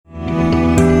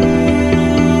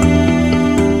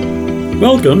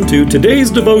Welcome to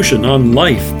today's devotion on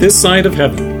life this side of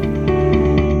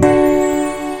heaven.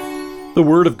 The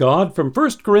Word of God from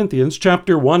 1 Corinthians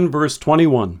chapter 1, verse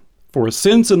 21. For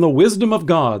since in the wisdom of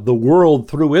God the world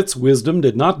through its wisdom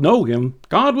did not know him,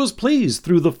 God was pleased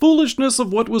through the foolishness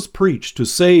of what was preached to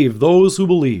save those who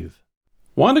believe.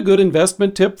 Want a good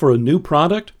investment tip for a new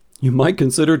product? You might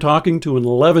consider talking to an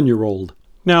 11-year-old.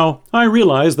 Now, I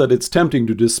realize that it's tempting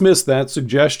to dismiss that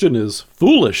suggestion as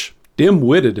foolish,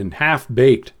 dim-witted, and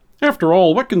half-baked. After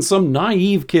all, what can some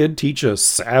naive kid teach a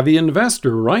savvy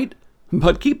investor, right?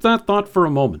 But keep that thought for a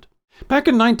moment. Back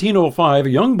in 1905, a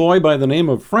young boy by the name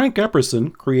of Frank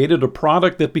Epperson created a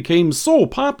product that became so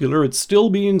popular it's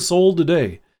still being sold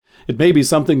today. It may be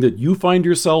something that you find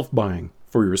yourself buying,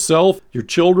 for yourself, your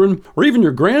children, or even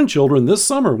your grandchildren this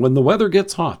summer when the weather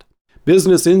gets hot.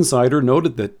 Business Insider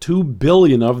noted that 2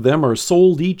 billion of them are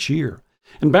sold each year.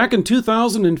 And back in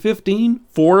 2015,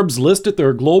 Forbes listed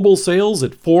their global sales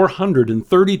at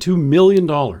 $432 million.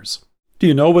 Do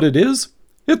you know what it is?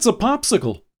 It's a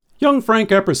popsicle. Young Frank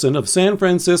Epperson of San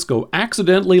Francisco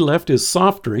accidentally left his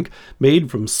soft drink,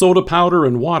 made from soda powder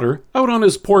and water, out on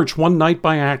his porch one night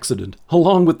by accident,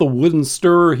 along with the wooden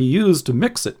stirrer he used to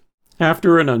mix it.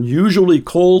 After an unusually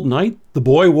cold night, the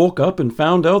boy woke up and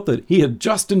found out that he had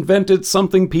just invented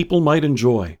something people might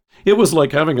enjoy. It was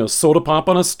like having a soda pop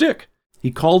on a stick. He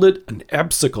called it an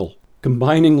Epsicle,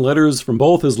 combining letters from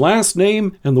both his last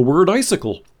name and the word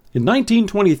icicle. In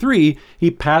 1923,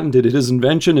 he patented his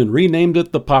invention and renamed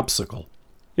it the Popsicle.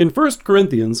 In 1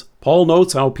 Corinthians, Paul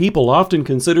notes how people often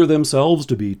consider themselves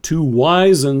to be too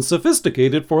wise and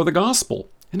sophisticated for the gospel,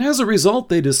 and as a result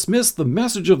they dismiss the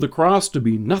message of the cross to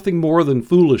be nothing more than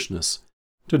foolishness.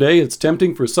 Today it's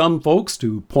tempting for some folks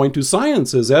to point to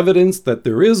science as evidence that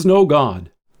there is no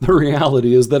God. The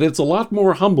reality is that it's a lot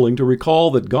more humbling to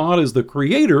recall that God is the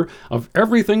creator of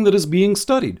everything that is being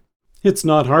studied. It's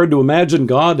not hard to imagine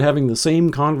God having the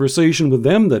same conversation with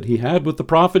them that he had with the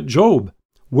prophet Job.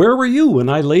 Where were you when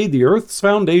I laid the earth's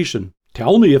foundation?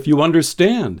 Tell me if you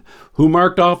understand. Who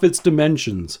marked off its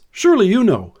dimensions? Surely you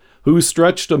know. Who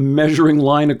stretched a measuring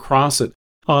line across it?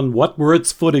 On what were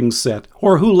its footings set?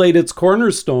 Or who laid its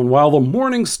cornerstone while the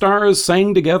morning stars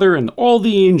sang together and all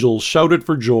the angels shouted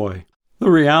for joy? The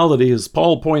reality, as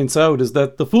Paul points out, is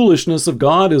that the foolishness of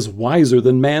God is wiser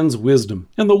than man's wisdom,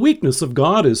 and the weakness of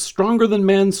God is stronger than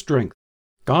man's strength.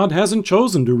 God hasn't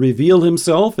chosen to reveal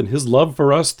himself and his love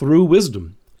for us through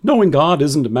wisdom. Knowing God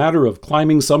isn't a matter of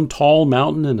climbing some tall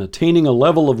mountain and attaining a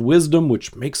level of wisdom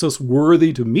which makes us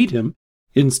worthy to meet him.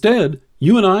 Instead,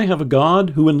 you and I have a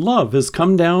God who in love has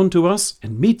come down to us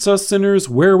and meets us sinners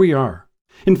where we are.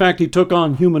 In fact, he took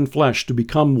on human flesh to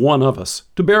become one of us,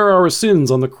 to bear our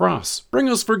sins on the cross, bring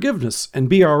us forgiveness, and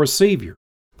be our Savior.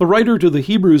 The writer to the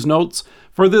Hebrews notes,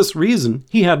 for this reason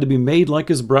he had to be made like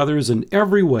his brothers in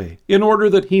every way, in order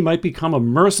that he might become a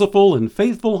merciful and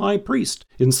faithful high priest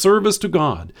in service to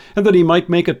God, and that he might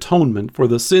make atonement for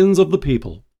the sins of the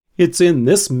people. It's in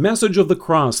this message of the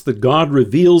cross that God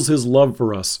reveals his love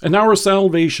for us and our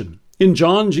salvation. In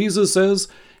John, Jesus says,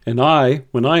 and I,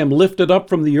 when I am lifted up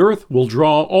from the earth, will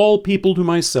draw all people to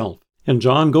myself. And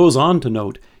John goes on to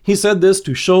note, he said this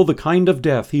to show the kind of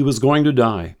death he was going to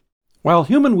die. While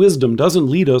human wisdom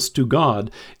doesn't lead us to God,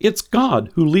 it's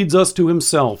God who leads us to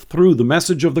himself through the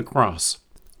message of the cross.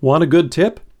 Want a good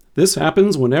tip? This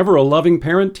happens whenever a loving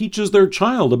parent teaches their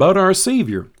child about our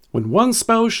Savior, when one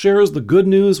spouse shares the good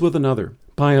news with another,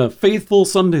 by a faithful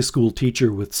Sunday school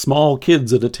teacher with small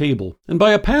kids at a table, and by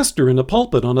a pastor in a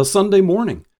pulpit on a Sunday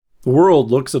morning. The world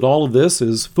looks at all of this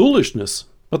as foolishness.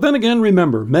 But then again,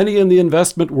 remember, many in the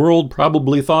investment world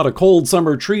probably thought a cold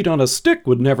summer treat on a stick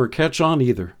would never catch on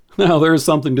either. Now there's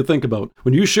something to think about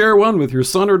when you share one with your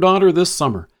son or daughter this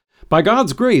summer. By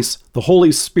God's grace, the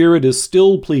Holy Spirit is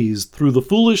still pleased through the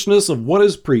foolishness of what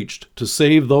is preached to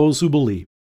save those who believe.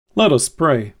 Let us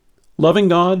pray. Loving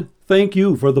God, thank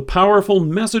you for the powerful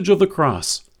message of the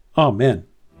cross. Amen.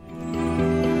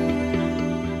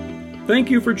 Thank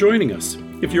you for joining us.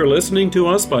 If you're listening to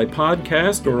us by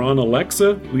podcast or on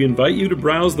Alexa, we invite you to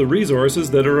browse the resources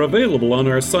that are available on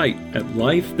our site at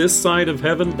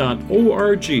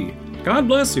lifethissideofheaven.org. God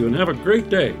bless you and have a great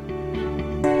day.